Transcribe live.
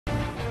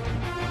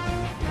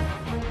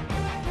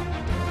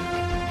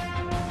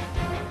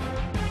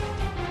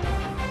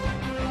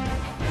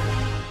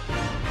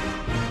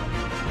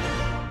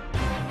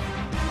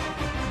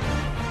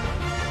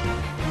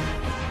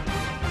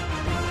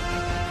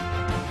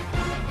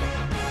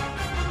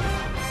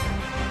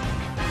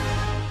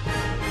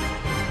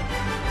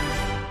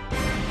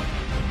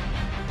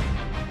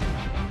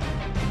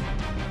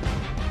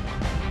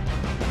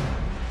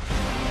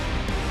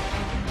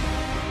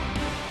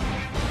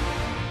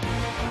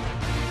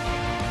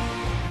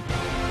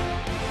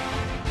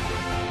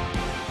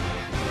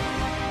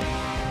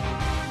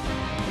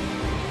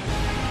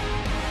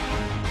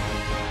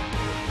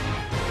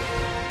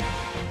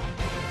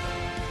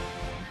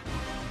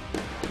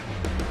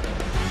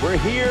We're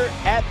here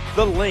at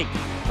the link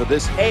for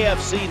this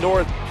AFC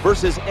North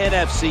versus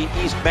NFC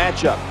East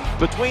matchup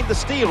between the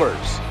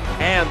Steelers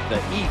and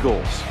the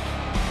Eagles.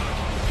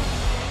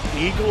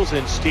 Eagles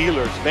and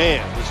Steelers,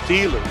 man, the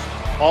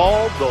Steelers,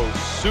 all those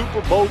Super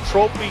Bowl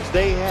trophies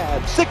they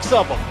had, 6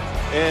 of them.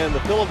 And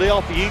the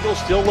Philadelphia Eagles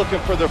still looking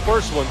for their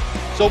first one.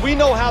 So we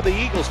know how the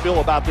Eagles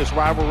feel about this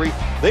rivalry.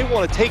 They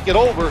want to take it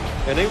over,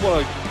 and they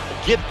want to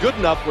get good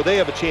enough where they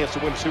have a chance to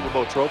win a Super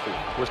Bowl trophy.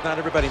 Of course, not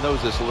everybody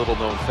knows this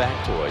little-known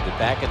factoid that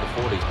back in the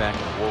 40s, back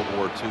in World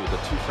War II, the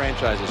two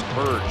franchises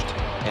merged,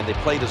 and they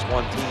played as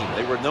one team.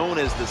 They were known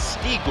as the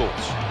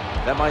Steagles.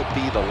 That might be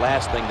the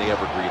last thing they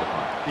ever agreed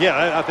upon.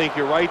 Yeah, I think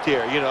you're right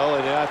there, and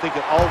I think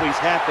it always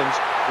happens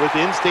with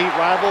in-state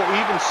rival,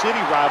 even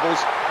city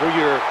rivals, where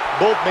you're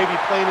both maybe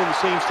playing in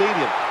the same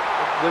stadium.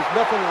 There's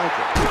nothing like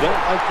it. You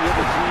don't like the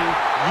other team.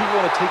 You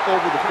want to take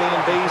over the fan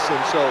base,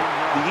 and so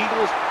the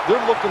Eagles,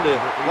 they're looking to,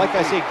 like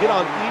I say, get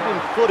on even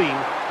footing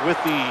with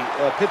the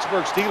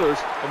Pittsburgh Steelers,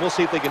 and we'll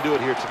see if they can do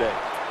it here today.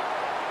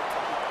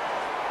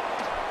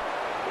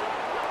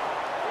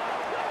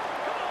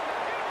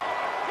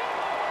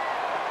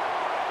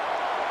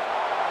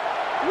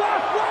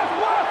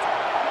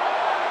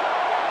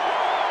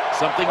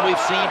 Something we've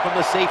seen from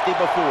the safety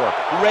before,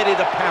 ready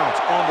to pounce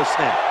on the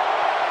snap.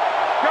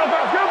 Go,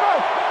 go, go,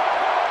 go!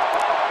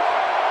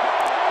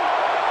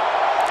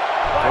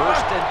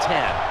 First and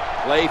 10.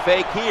 Play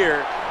fake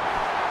here.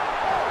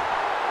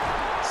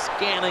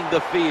 Scanning the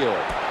field.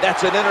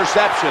 That's an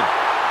interception.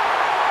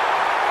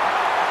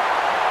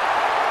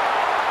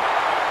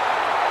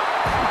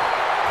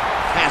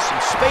 Has some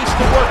space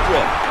to work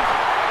with.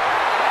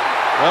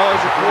 Well,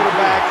 as a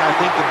quarterback, I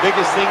think the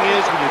biggest thing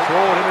is when you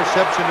throw an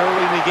interception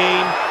early in the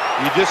game,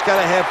 you just got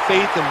to have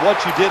faith in what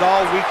you did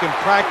all week in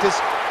practice,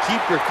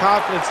 keep your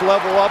confidence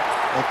level up,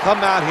 and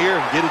come out here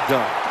and get it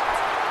done.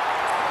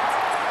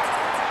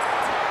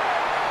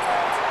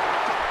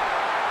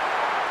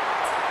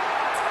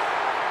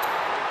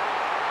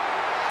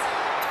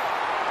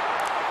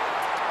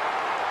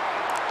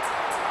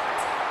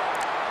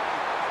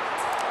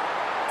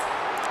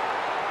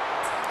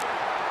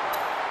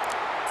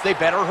 They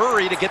better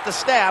hurry to get the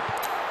snap.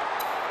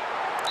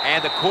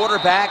 And the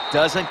quarterback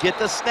doesn't get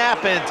the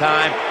snap in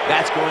time.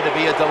 That's going to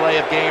be a delay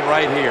of game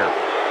right here.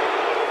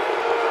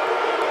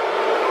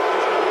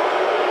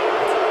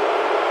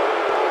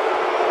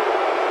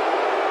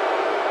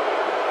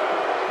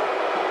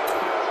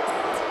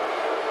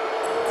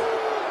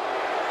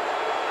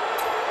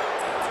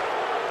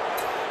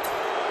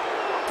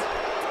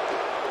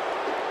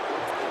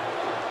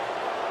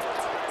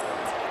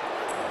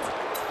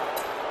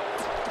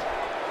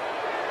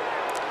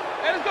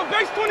 Let's go,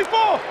 base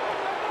 24!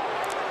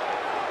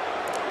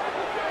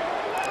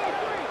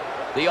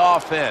 The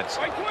offense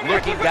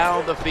looking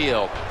down the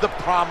field. The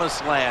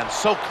promised land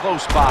so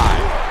close by.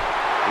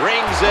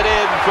 Rings it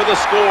in for the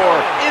score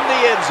in the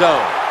end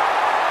zone.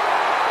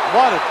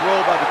 What a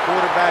throw by the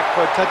quarterback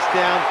for a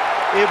touchdown.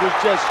 It was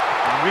just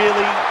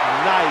really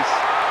nice.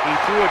 He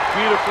threw it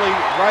beautifully,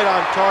 right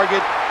on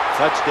target.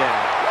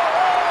 Touchdown.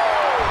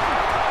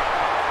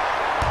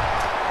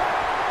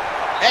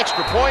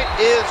 Extra point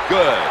is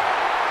good.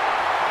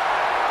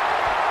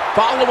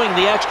 Following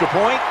the extra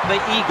point,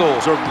 the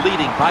Eagles are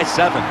leading by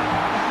 7.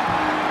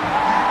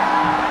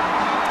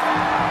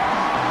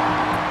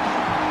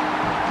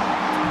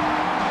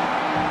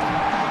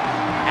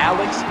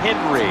 Alex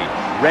Henry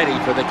ready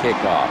for the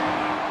kickoff.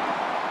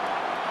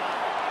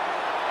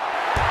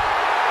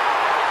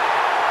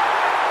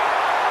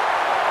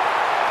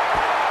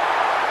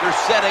 They're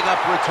setting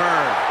up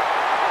return.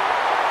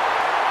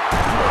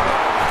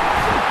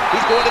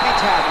 He's going to be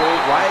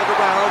tackled right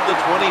around the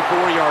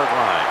 24-yard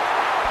line.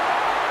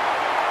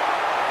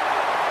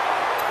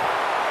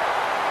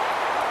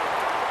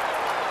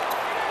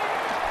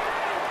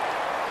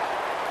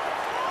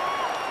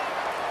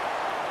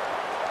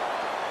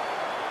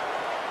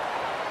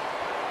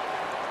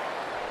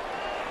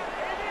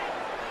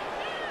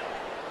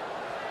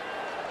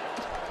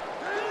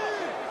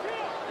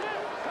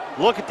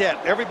 Look at that.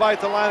 Everybody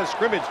at the line of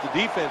scrimmage, the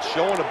defense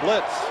showing a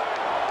blitz.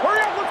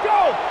 Hurry up, let's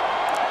go!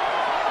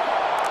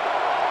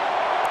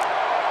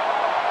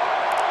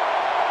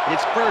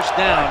 It's first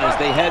down as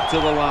they head to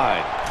the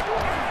line.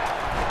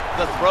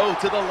 The throw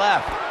to the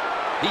left.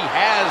 He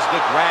has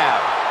the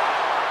grab.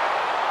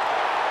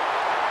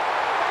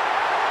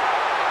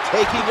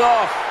 Taking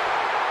off.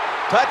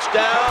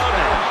 Touchdown,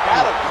 and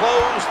that'll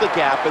close the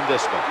gap in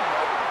this one.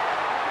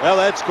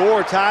 Well, that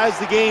score ties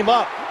the game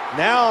up.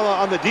 Now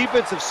on the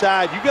defensive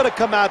side, you got to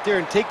come out there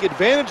and take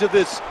advantage of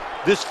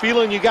this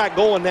feeling you got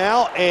going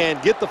now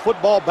and get the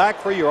football back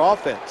for your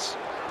offense.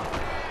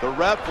 The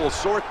ref will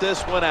sort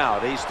this one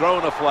out. He's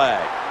thrown a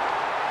flag.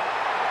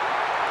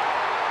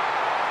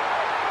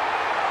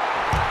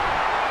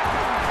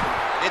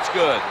 It's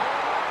good.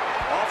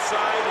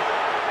 Offside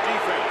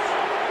defense.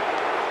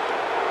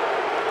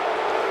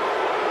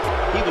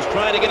 He was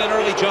trying to get an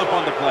early jump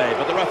on the play,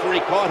 but the referee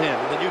caught him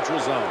in the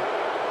neutral zone.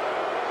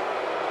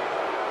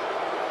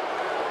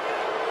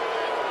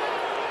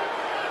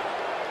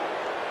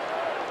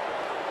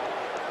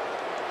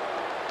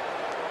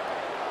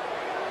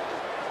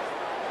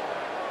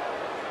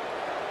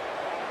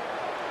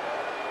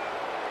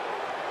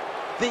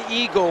 The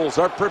Eagles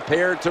are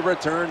prepared to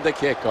return the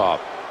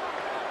kickoff.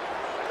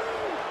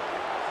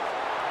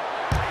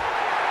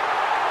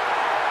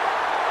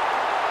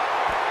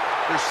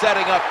 They're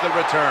setting up the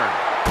return.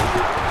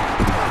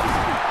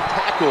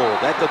 Tackled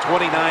at the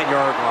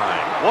 29-yard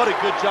line. What a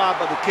good job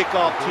by the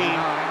kickoff team.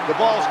 The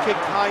ball's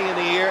kicked high in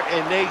the air,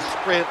 and they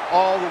sprint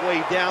all the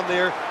way down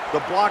there. The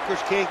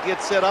blockers can't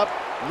get set up.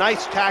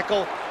 Nice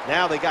tackle.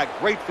 Now they got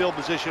great field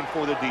position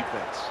for the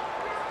defense.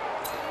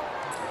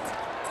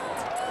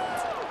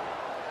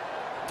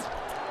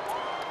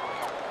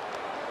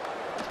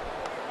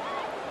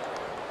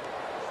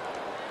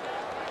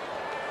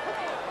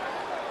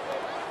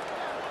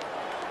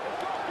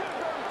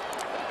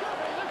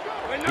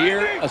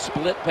 Here, a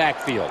split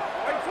backfield.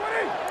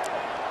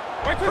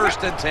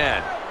 First and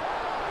 10.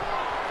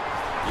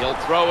 He'll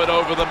throw it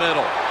over the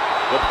middle.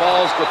 The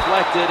ball's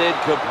deflected,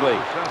 incomplete.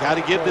 Got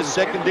to give this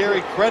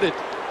secondary credit.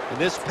 In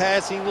this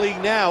passing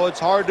league now, it's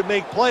hard to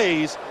make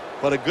plays,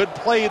 but a good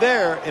play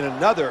there and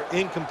another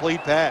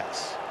incomplete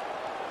pass.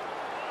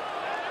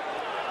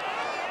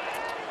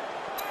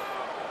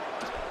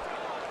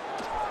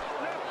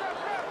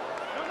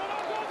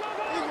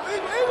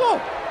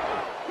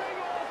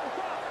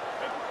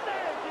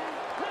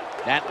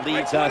 That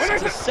leads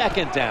us to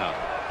second down.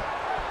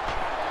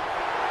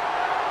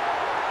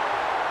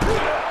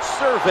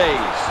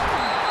 Surveys,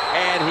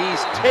 and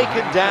he's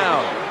taken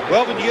down.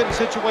 Well, when you get in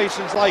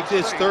situations like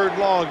this, third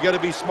long, you got to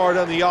be smart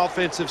on the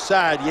offensive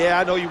side. Yeah,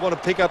 I know you want to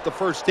pick up the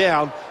first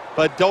down,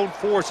 but don't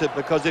force it,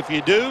 because if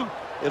you do,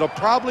 it'll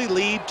probably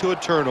lead to a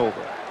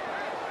turnover.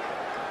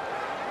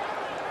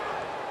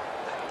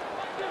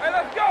 Hey,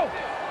 let's go.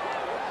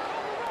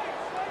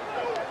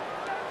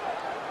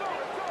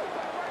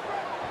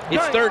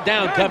 It's third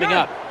down coming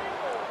up.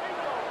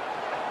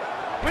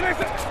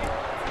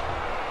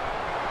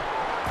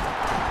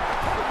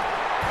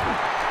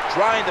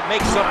 Trying to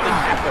make something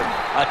happen.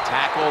 A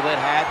tackle that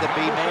had to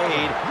be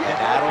made, and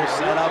that'll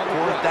set up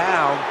fourth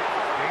down.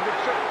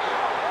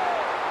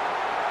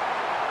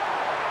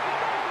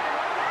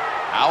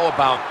 How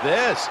about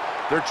this?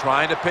 They're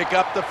trying to pick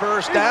up the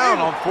first down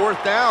on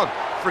fourth down,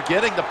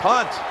 forgetting the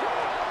punt.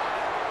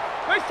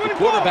 The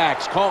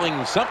quarterback's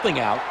calling something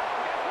out.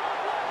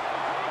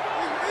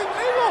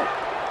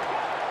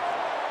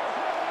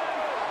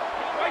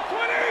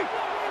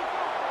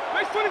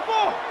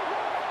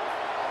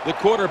 The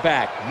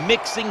quarterback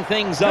mixing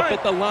things up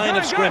at the line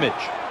of scrimmage.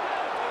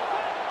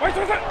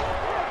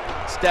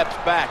 Steps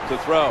back to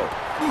throw.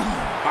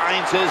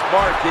 Finds his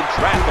mark in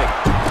traffic.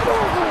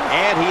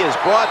 And he is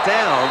brought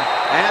down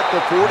at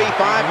the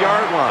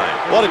 45-yard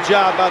line. What a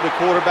job by the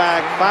quarterback,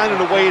 finding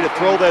a way to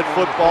throw that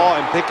football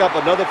and pick up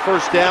another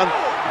first down.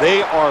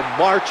 They are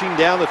marching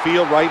down the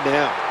field right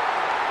now.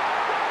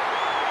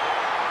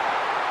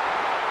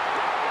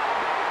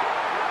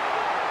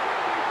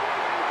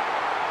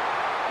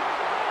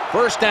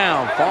 First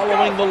down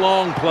following the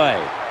long play.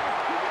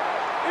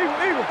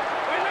 Eagle.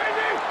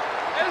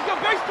 Let's go,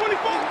 base 24.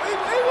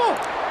 Eagle.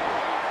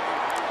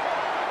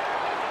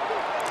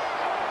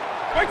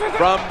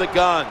 From the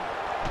gun.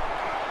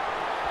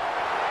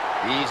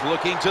 He's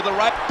looking to the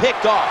right.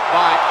 Picked off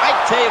by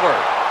Ike Taylor.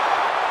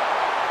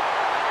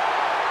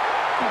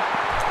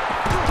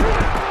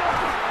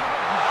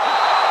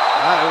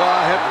 Well,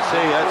 I have to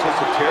say that's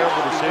just a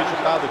terrible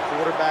decision by the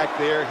quarterback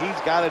there.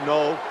 He's got to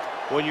know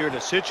when you're in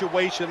a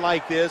situation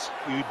like this,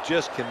 you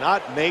just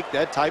cannot make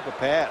that type of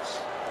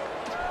pass.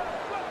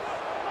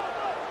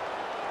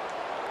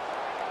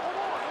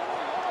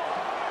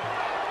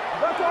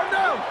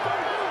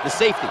 The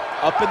safety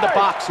up in the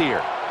box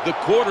here. The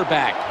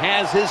quarterback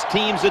has his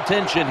team's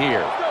attention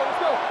here.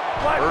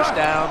 First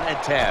down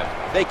and 10.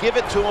 They give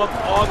it to him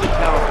on the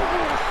counter.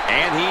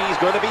 And he's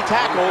going to be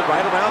tackled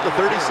right around the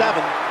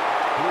 37.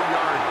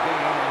 4-yard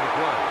gain on the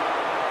play.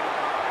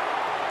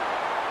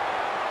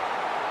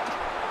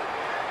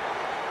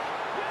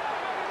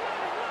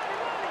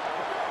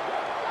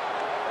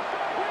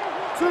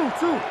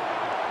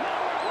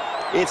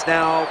 It's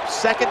now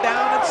second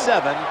down and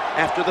 7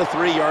 after the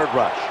 3-yard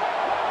rush.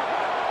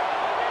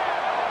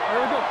 Here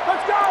we go.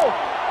 Let's go.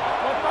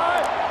 Let's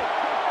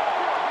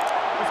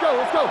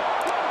go.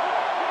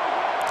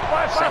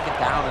 Second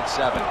down and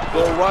 7.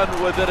 They'll run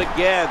with it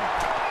again.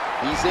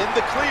 He's in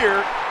the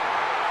clear.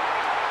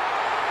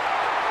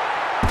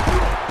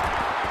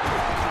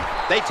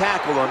 They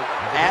tackle him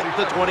at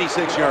the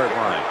 26-yard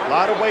line. A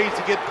lot of ways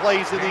to get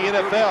plays in the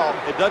NFL.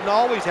 It doesn't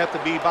always have to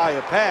be by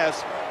a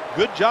pass.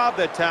 Good job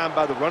that time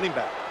by the running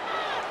back.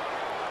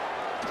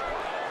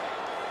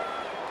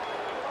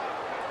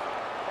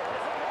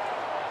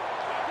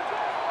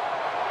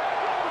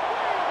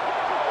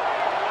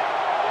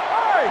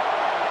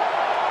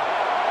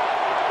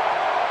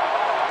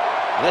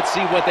 Let's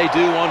see what they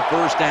do on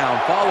first down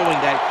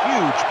following that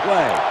huge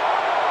play.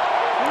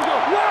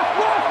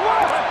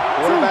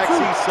 Quarterback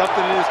sees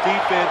something in his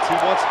defense he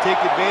wants to take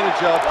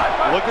advantage of.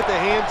 Look at the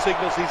hand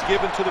signals he's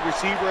given to the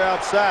receiver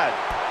outside.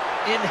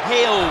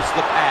 Inhales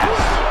the pass.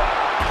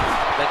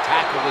 The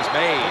tackle is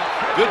made.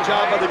 Good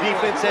job by the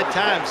defense that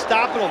time,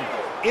 stopping them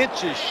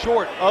inches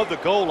short of the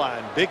goal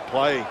line. Big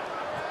play.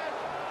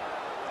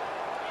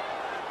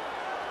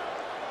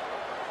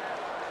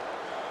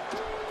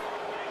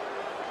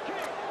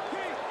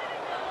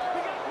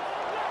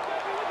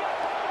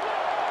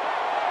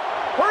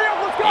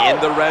 in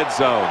the red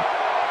zone. All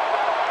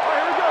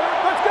right, here we go.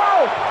 Let's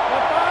go.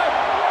 Left 5.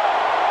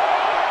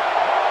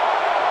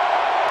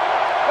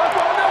 Let's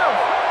go now.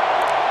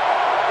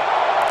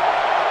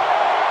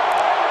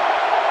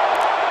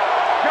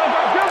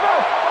 Go.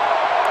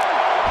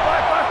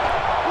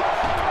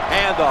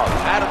 Handoff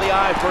out of the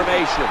I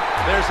formation.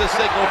 There's the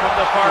signal from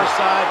the far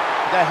side.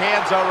 The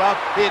hands are up.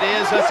 It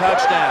is a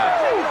touchdown.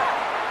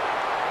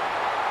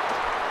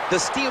 The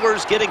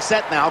Steelers getting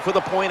set now for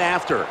the point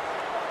after.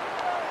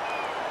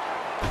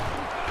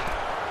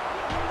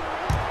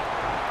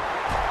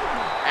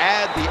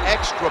 Add the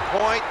extra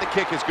point. The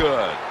kick is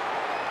good.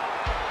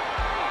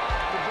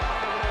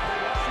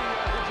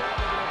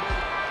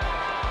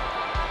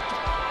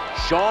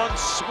 Sean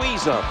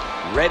Sweezum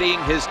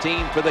readying his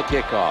team for the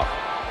kickoff.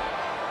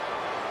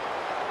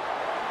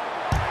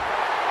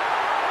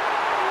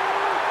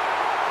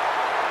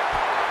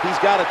 He's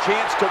got a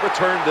chance to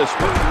return this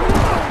one.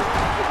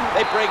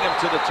 They bring him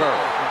to the turf.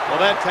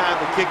 Well, that time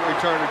the kick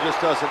returner just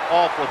does an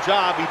awful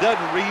job. He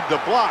doesn't read the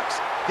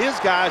blocks. His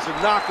guys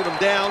are knocking him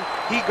down.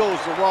 He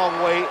goes the wrong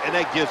way, and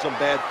that gives them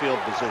bad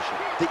field position.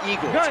 The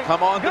Eagles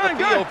come onto the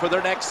field for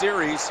their next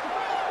series.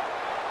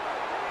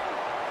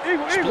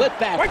 Split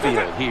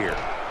backfield here.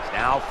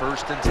 Now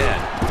 1st and 10.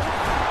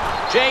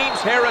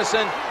 James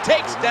Harrison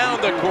takes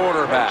down the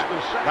quarterback.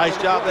 Nice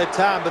job that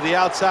time by the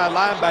outside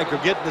linebacker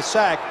getting the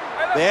sack.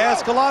 They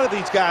ask a lot of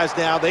these guys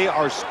now. They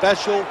are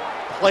special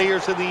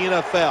players in the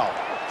NFL.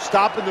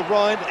 Stopping the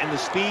run and the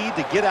speed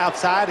to get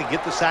outside and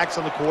get the sacks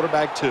on the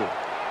quarterback too.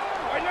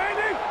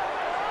 190.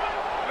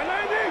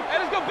 Hey,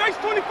 let's go. Base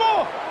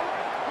 24.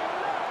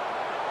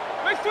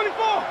 Base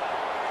 24.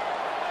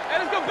 Hey,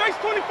 let's go. Base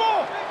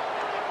 24.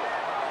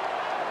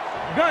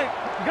 Gun.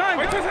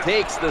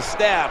 Takes the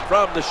snap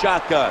from the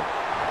shotgun.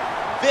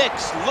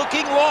 Vicks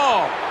looking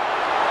long.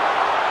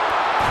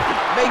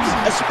 Makes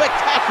a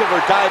spectacular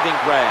diving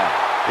grab.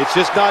 It's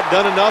just not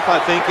done enough, I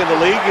think, in the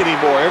league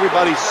anymore.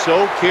 Everybody's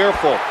so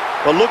careful.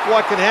 But look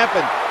what can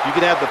happen. You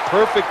can have the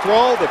perfect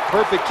throw, the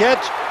perfect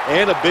catch,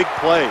 and a big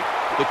play.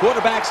 The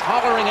quarterback's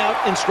hollering out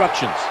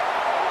instructions.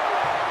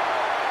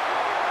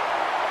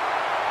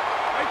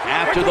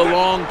 After the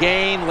long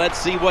gain, let's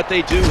see what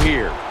they do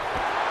here.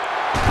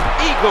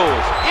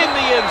 Eagles in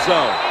the end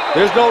zone.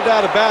 There's no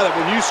doubt about it.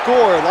 When you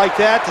score like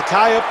that to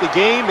tie up the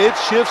game, it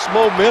shifts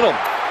momentum.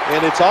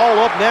 And it's all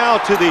up now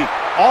to the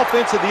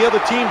offense of the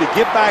other team to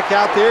get back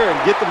out there and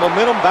get the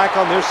momentum back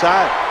on their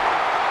side.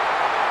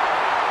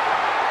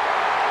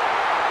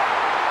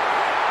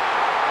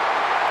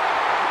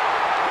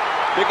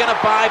 They're going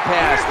to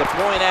bypass the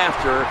point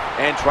after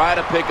and try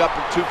to pick up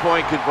a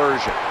two-point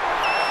conversion.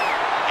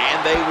 And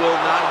they will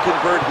not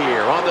convert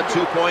here on the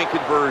two-point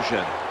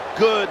conversion.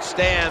 Good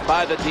stand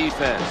by the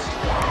defense.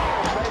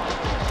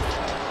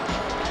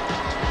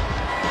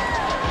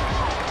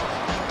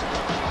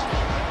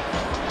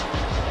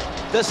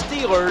 The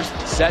Steelers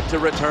set to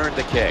return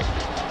the kick.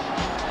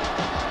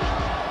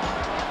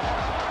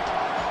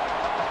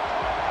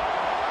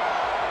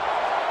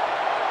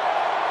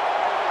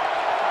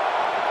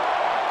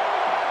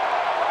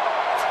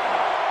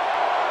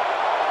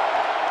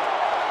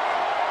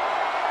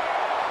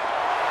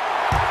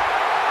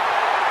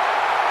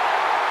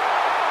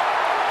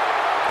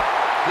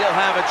 He'll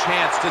have a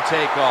chance to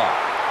take off.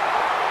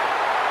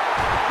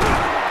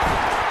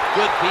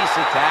 Good piece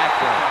of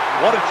tackling.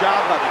 What a job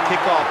by the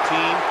kickoff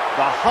team.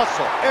 The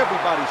hustle.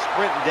 Everybody's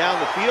sprinting down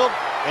the field,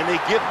 and they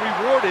get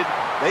rewarded.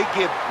 They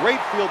give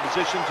great field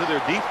position to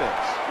their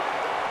defense.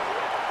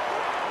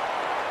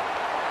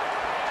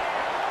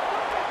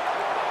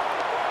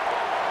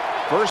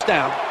 First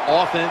down,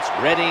 offense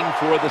readying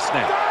for the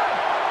snap.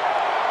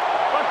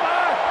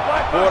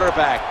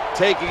 Quarterback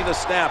taking the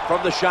snap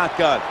from the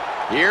shotgun.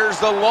 Here's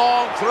the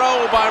long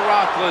throw by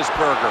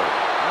Roethlisberger.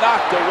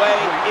 Knocked away,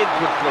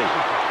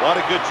 incomplete. What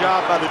a good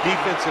job by the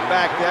defensive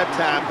back that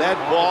time. That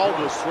ball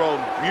was thrown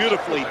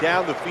beautifully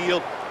down the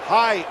field.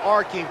 High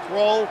arcing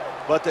throw,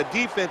 but the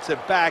defensive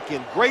back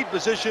in great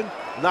position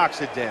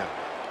knocks it down.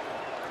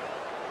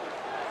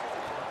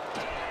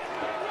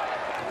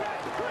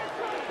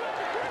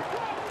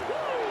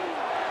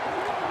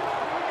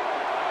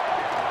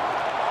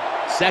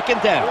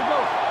 Second down.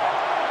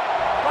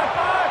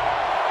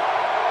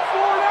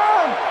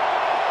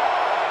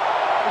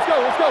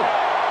 Let's go.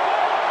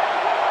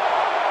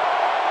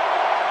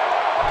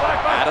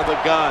 Out of the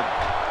gun.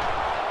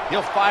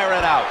 He'll fire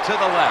it out to the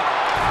left.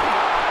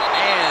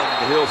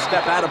 And he'll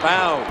step out of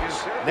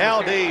bounds.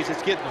 Nowadays,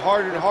 it's getting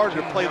harder and harder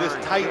to play this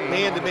tight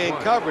man-to-man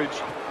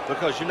coverage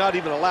because you're not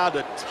even allowed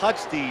to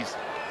touch these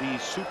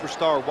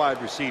superstar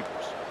wide receivers.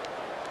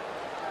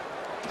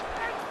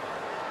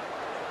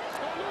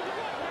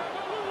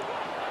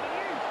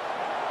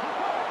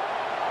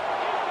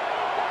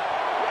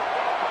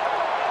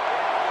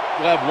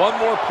 We'll have one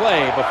more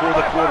play before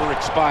the quarter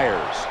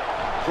expires.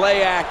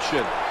 Play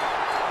action.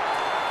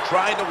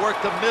 Trying to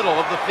work the middle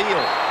of the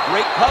field.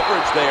 Great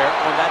coverage there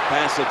on that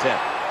pass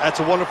attempt. That's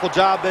a wonderful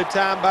job that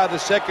time by the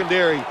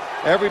secondary.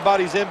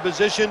 Everybody's in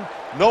position.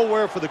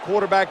 Nowhere for the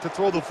quarterback to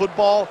throw the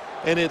football,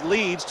 and it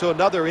leads to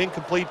another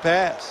incomplete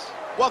pass.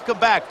 Welcome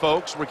back,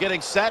 folks. We're getting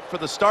set for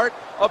the start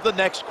of the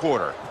next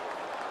quarter.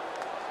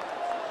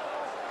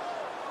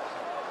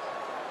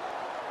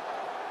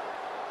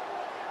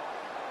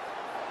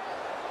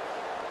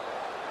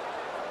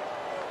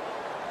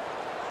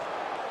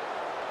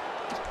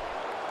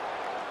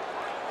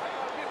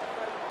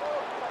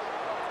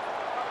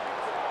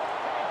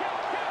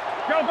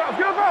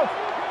 Go.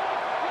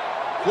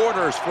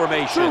 Quarters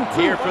formation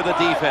here for the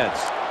defense.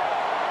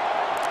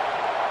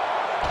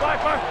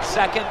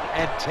 2nd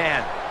and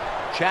 10.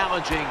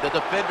 Challenging the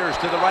defenders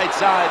to the right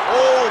side.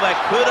 Oh, that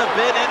could have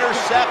been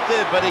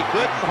intercepted, but he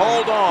couldn't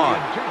hold on.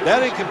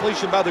 That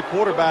incompletion by the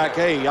quarterback,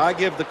 hey, I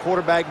give the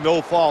quarterback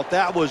no fault.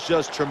 That was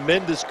just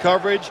tremendous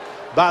coverage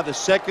by the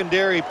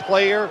secondary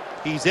player.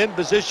 He's in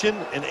position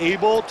and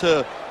able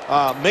to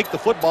make the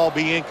football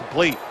be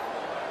incomplete.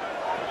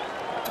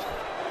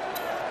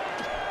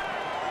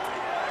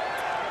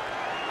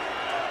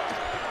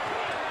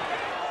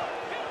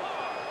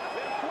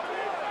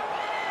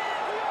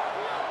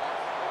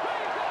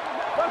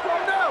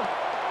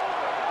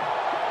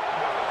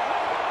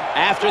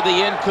 After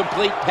the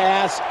incomplete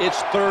pass,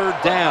 it's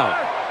 3rd down.